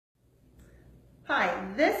Hi,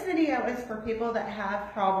 this video is for people that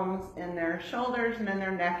have problems in their shoulders and in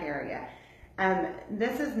their neck area.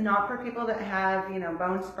 This is not for people that have,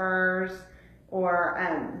 bone spurs or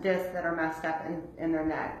discs that are messed up in their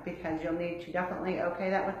neck, because you'll need to definitely okay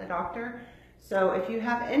that with the doctor. So if you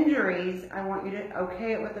have injuries, I want you to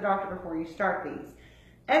okay it with the doctor before you start these.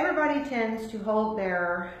 Everybody tends to hold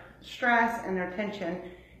their stress and their tension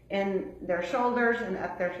in their shoulders and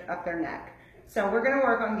up their neck. So we're going to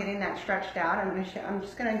work on getting that stretched out. I'm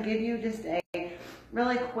just going to give you just a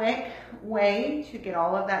really quick way to get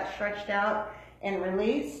all of that stretched out and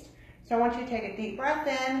released. So I want you to take a deep breath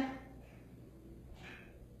in.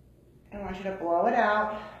 I want you to blow it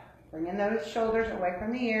out, bringing those shoulders away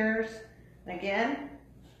from the ears. And again,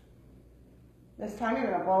 this time you're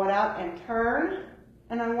going to blow it out and turn.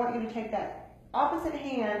 And I want you to take that opposite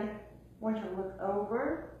hand. I want you to look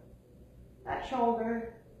over that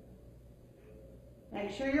shoulder. Make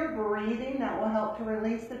sure you're breathing. That will help to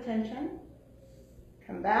release the tension.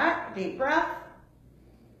 Come back, deep breath.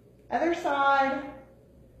 Other side.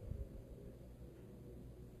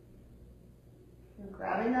 You're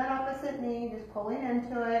grabbing that opposite knee, just pulling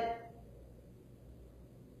into it.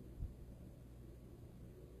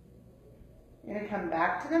 You're going to come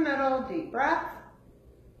back to the middle, deep breath.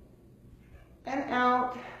 And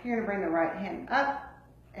out. You're going to bring the right hand up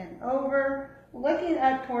and over, looking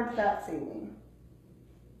up towards that ceiling.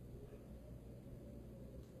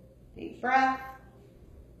 Deep breath,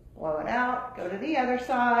 blow it out, go to the other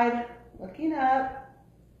side, looking up.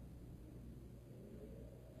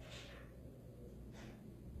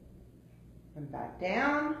 And back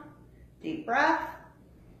down, deep breath.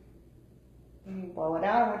 And you blow it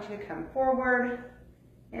out. I want you to come forward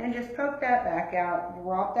and just poke that back out.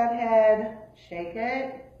 Drop that head, shake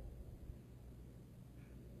it.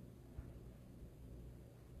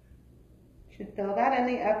 Should feel that in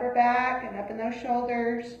the upper back and up in those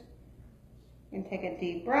shoulders. And take a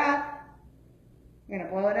deep breath. You're going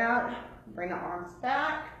to blow it out. Bring the arms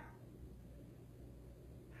back.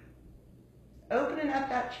 Opening up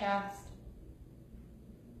that chest.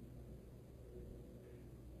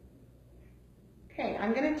 Okay,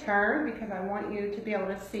 I'm going to turn because I want you to be able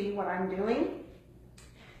to see what I'm doing.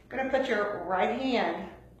 I'm going to put your right hand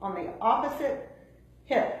on the opposite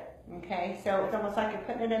hip. Okay, so it's almost like you're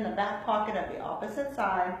putting it in the back pocket of the opposite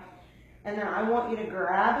side. And then I want you to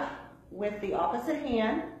grab with the opposite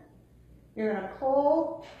hand. You're going to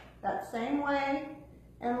pull that same way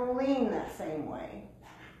and lean that same way.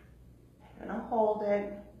 You're going to hold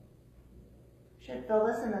it. Should feel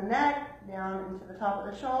this in the neck, down into the top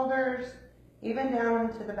of the shoulders, even down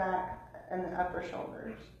into the back and the upper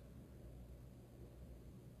shoulders.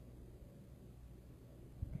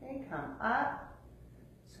 Okay, come up,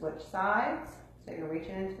 switch sides. So you're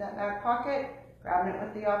reaching into that back pocket, grabbing it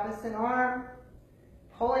with the opposite arm,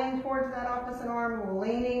 pulling towards that opposite arm,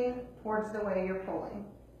 leaning towards the way you're pulling.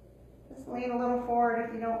 Just lean a little forward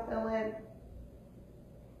if you don't feel it.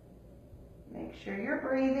 Make sure you're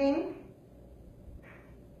breathing.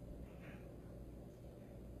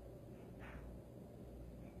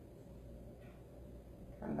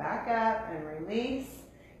 Come back up and release.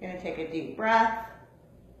 You're going to take a deep breath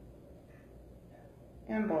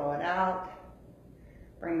and blow it out.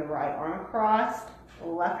 Bring the right arm across. The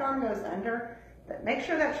left arm goes under. But make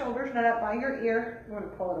sure that shoulder's not up by your ear. You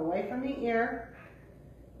want to pull it away from the ear.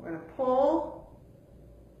 We're going to pull,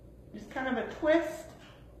 just kind of a twist.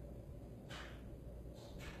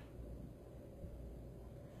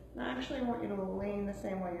 And I actually want you to lean the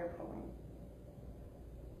same way you're pulling.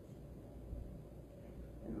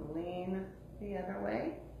 And lean the other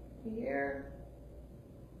way, here.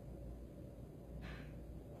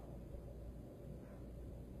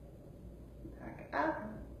 Back up.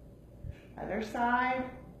 Other side,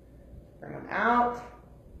 bring them out,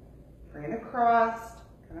 bring it across,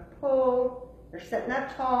 kind of pull. You're sitting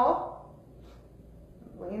up tall,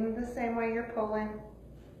 lean the same way you're pulling.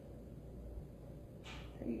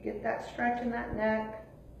 So you get that stretch in that neck.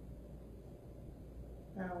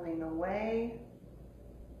 Now lean away.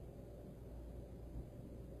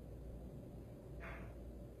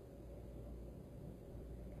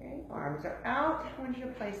 Okay, arms are out. I want you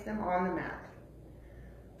to place them on the mat.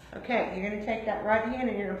 Okay, you're going to take that right hand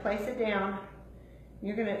and you're going to place it down.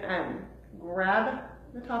 You're going to grab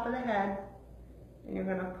the top of the head and you're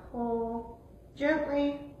going to pull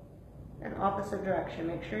gently in opposite direction.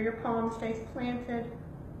 Make sure your palm stays planted,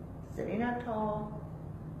 sitting up tall.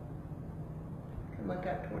 You can look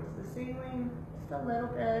up towards the ceiling just a little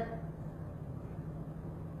bit.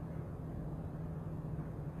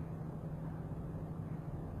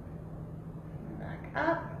 Back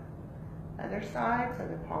up. Other side, so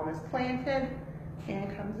the palm is planted.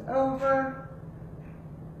 Hand comes over.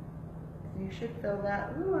 You should feel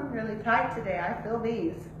that. Ooh, I'm really tight today. I feel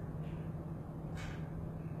these.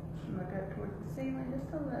 Look up towards the ceiling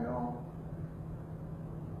just a little.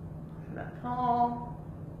 Not tall.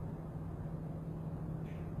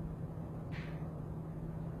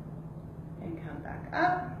 And come back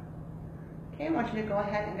up. Okay, I want you to go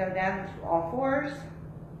ahead and go down to all fours.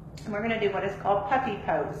 And we're going to do what is called puppy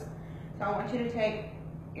pose. So I want you to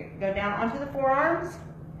go down onto the forearms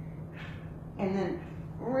and then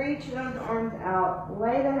reach those arms out,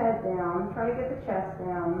 lay the head down, try to get the chest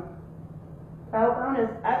down. Tailbone is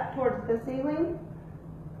up towards the ceiling.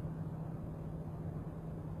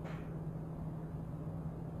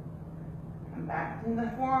 Come back to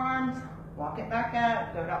the forearms, walk it back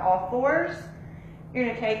up, go to all fours. You're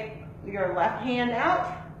going to take your left hand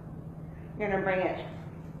out. You're going to bring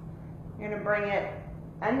it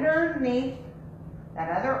underneath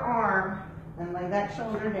that other arm and lay that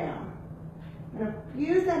shoulder down. I'm going to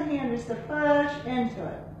use that hand just to push into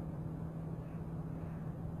it.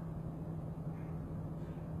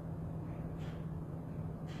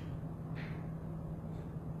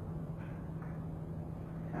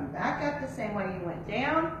 Come back up the same way you went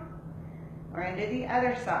down. We're going to do the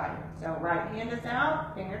other side. So right hand is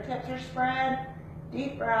out, fingertips are spread,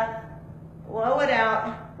 deep breath, blow it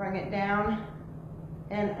out, bring it down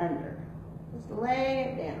and under. Just lay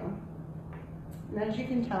it down. And as you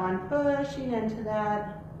can tell, I'm pushing into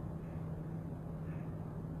that.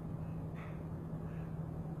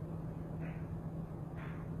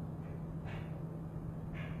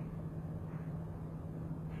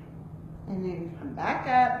 And then come back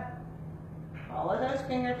up, follow those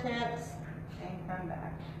fingertips, and come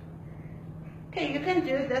back. Okay, you can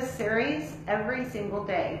do this series every single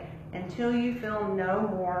day until you feel no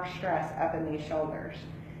more stress up in these shoulders.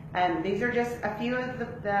 These are just a few of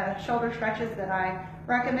the shoulder stretches that I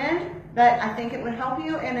recommend, but I think it would help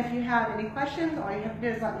you. And if you have any questions, all you have to do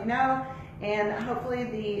is let me know. And hopefully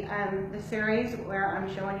the series where I'm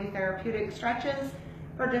showing you therapeutic stretches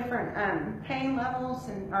for different pain levels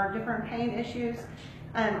or different pain issues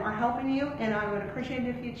are helping you. And I would appreciate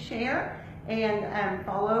it if you'd share and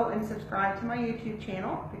follow and subscribe to my YouTube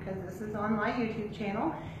channel, because this is on my YouTube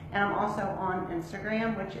channel. And I'm also on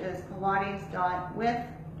Instagram, which is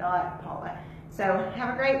pilates.with.Paula. So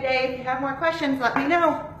have a great day. If you have more questions, let me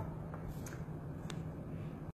know.